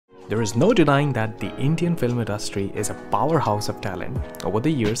There is no denying that the Indian film industry is a powerhouse of talent. Over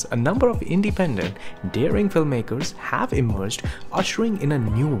the years, a number of independent, daring filmmakers have emerged, ushering in a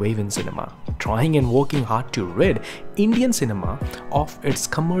new wave in cinema, trying and working hard to rid Indian cinema of its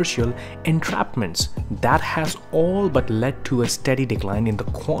commercial entrapments that has all but led to a steady decline in the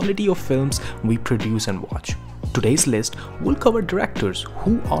quality of films we produce and watch. Today's list will cover directors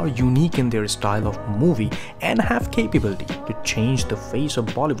who are unique in their style of movie and have capability to change the face of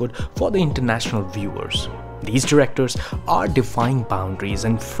Bollywood for the international viewers. These directors are defying boundaries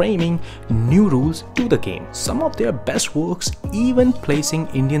and framing new rules to the game. Some of their best works even placing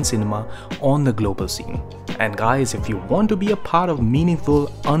Indian cinema on the global scene. And guys, if you want to be a part of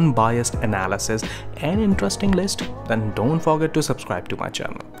meaningful, unbiased analysis and interesting list, then don't forget to subscribe to my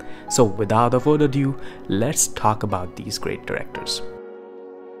channel. So without further ado, let's talk about these great directors.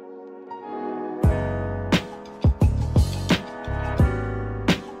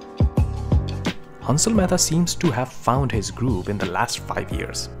 Hansal Mehta seems to have found his groove in the last 5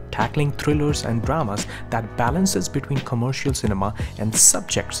 years, tackling thrillers and dramas that balances between commercial cinema and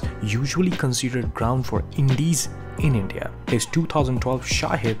subjects usually considered ground for indies in India. His 2012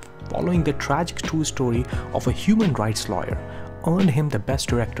 Shahid, following the tragic true story of a human rights lawyer, earned him the Best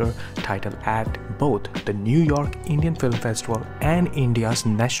Director title at both the New York Indian Film Festival and India's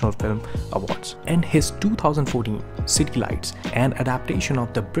National Film Awards. And his 2014 City Lights, an adaptation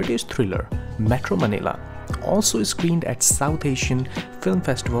of the British thriller Metro Manila, also screened at South Asian Film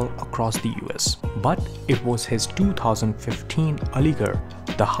Festival across the US. But it was his 2015 Aligarh,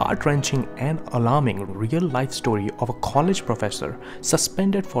 the heart-wrenching and alarming real-life story of a college professor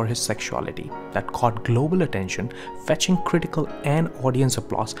suspended for his sexuality, that caught global attention, fetching critical and audience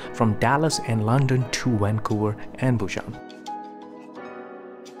applause from Dallas and London to Vancouver and Busan.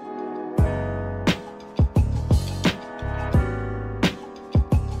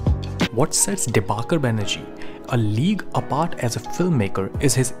 What sets Dibakar Banerjee a league apart as a filmmaker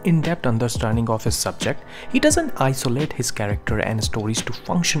is his in-depth understanding of his subject. He doesn't isolate his character and stories to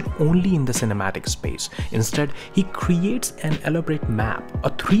function only in the cinematic space. Instead, he creates an elaborate map, a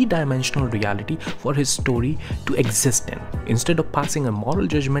three-dimensional reality for his story to exist in. Instead of passing a moral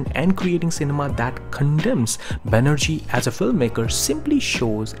judgment and creating cinema that condemns, Banerjee as a filmmaker simply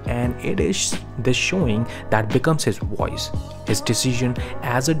shows, and it is this showing that becomes his voice. His decision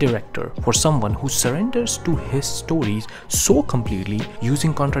as a director for someone who surrenders to his stories so completely,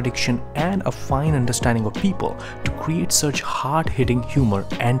 using contradiction and a fine understanding of people to create such hard-hitting humor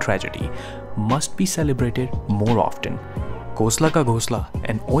and tragedy, must be celebrated more often. Ghosla Ka Ghosla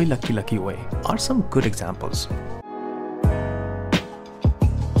and Oi Lucky Lucky Oi are some good examples.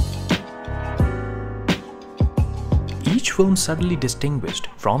 Each film subtly distinguished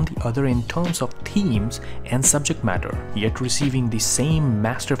from the other in terms of themes and subject matter, yet receiving the same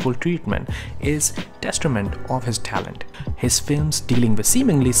masterful treatment, is testament of his talent. His films dealing with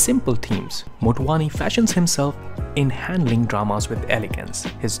seemingly simple themes, Motwani fashions himself in handling dramas with elegance.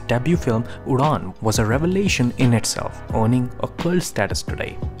 His debut film Udaan was a revelation in itself, earning a cult status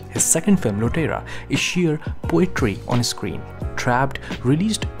today. His second film Lotera is sheer poetry on screen. Trapped,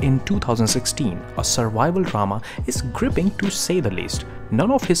 released in 2016, a survival drama, is gripping to say the least.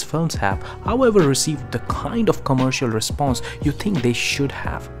 None of his films have, however, received the kind of commercial response you think they should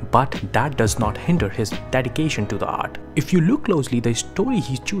have, but that does not hinder his dedication to the art. If you look closely, the story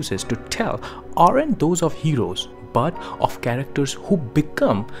he chooses to tell aren't those of heroes, but of characters who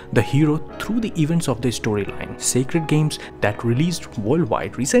become the hero through the events of the storyline. Sacred Games, that released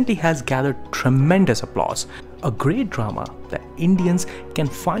worldwide recently, has gathered tremendous applause. A great drama that Indians can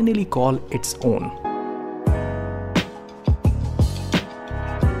finally call its own.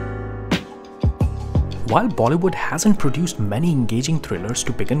 While Bollywood hasn't produced many engaging thrillers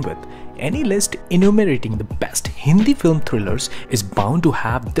to begin with, any list enumerating the best Hindi film thrillers is bound to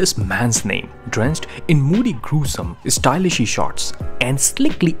have this man's name. Drenched in moody, gruesome, stylish shots and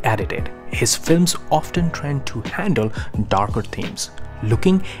slickly edited, his films often trend to handle darker themes.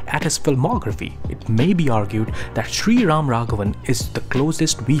 Looking at his filmography, it may be argued that Sri Ram Raghavan is the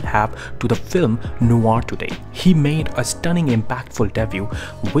closest we have to the film noir today. He made a stunning, impactful debut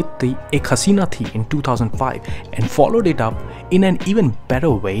with the Ek Hasina Thi in 2005 and followed it up in an even better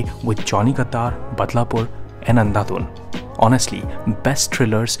way with Johnny Gadar, Badlapur and Andhadhun. Honestly, best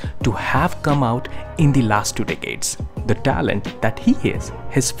thrillers to have come out in the last 2 decades. The talent that he is,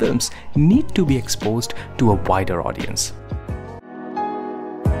 his films need to be exposed to a wider audience.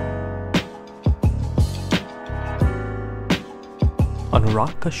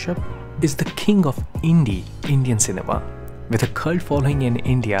 Anurag Kasyap is the king of Indian cinema. With a cult following in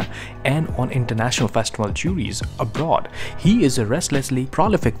India and on international festival juries abroad, he is a restlessly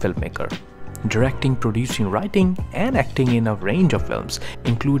prolific filmmaker, directing, producing, writing, and acting in a range of films,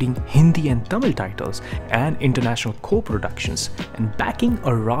 including Hindi and Tamil titles and international co-productions, and backing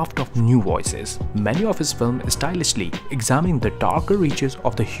a raft of new voices. Many of his films stylishly examine the darker reaches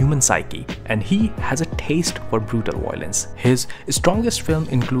of the human psyche, and he has a taste for brutal violence. His strongest film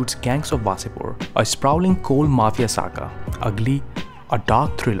includes Gangs of Wasipur, a sprawling coal mafia saga, Ugly, a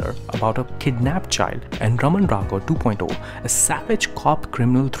dark thriller about a kidnapped child, and Raman Raghav 2.0, a savage cop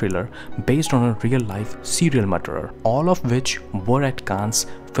criminal thriller based on a real-life serial murderer, all of which were at Cannes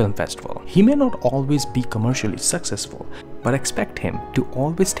Film Festival. He may not always be commercially successful, but expect him to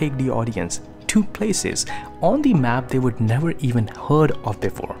always take the audience to places on the map they would never even heard of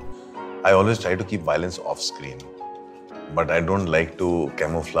before. I always try to keep violence off screen, but I don't like to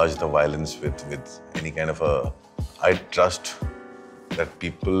camouflage the violence with any kind of a... I trust that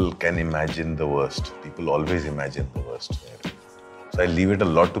people can imagine the worst. People always imagine the worst. So I leave it a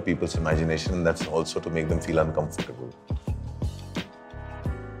lot to people's imagination, and that's also to make them feel uncomfortable.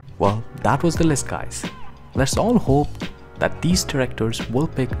 Well, that was the list, guys. Let's all hope that these directors will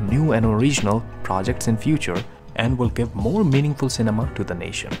pick new and original projects in future and will give more meaningful cinema to the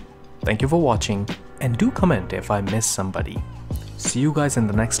nation. Thank you for watching, and do comment if I missed somebody. See you guys in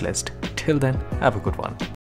the next list. Till then, have a good one.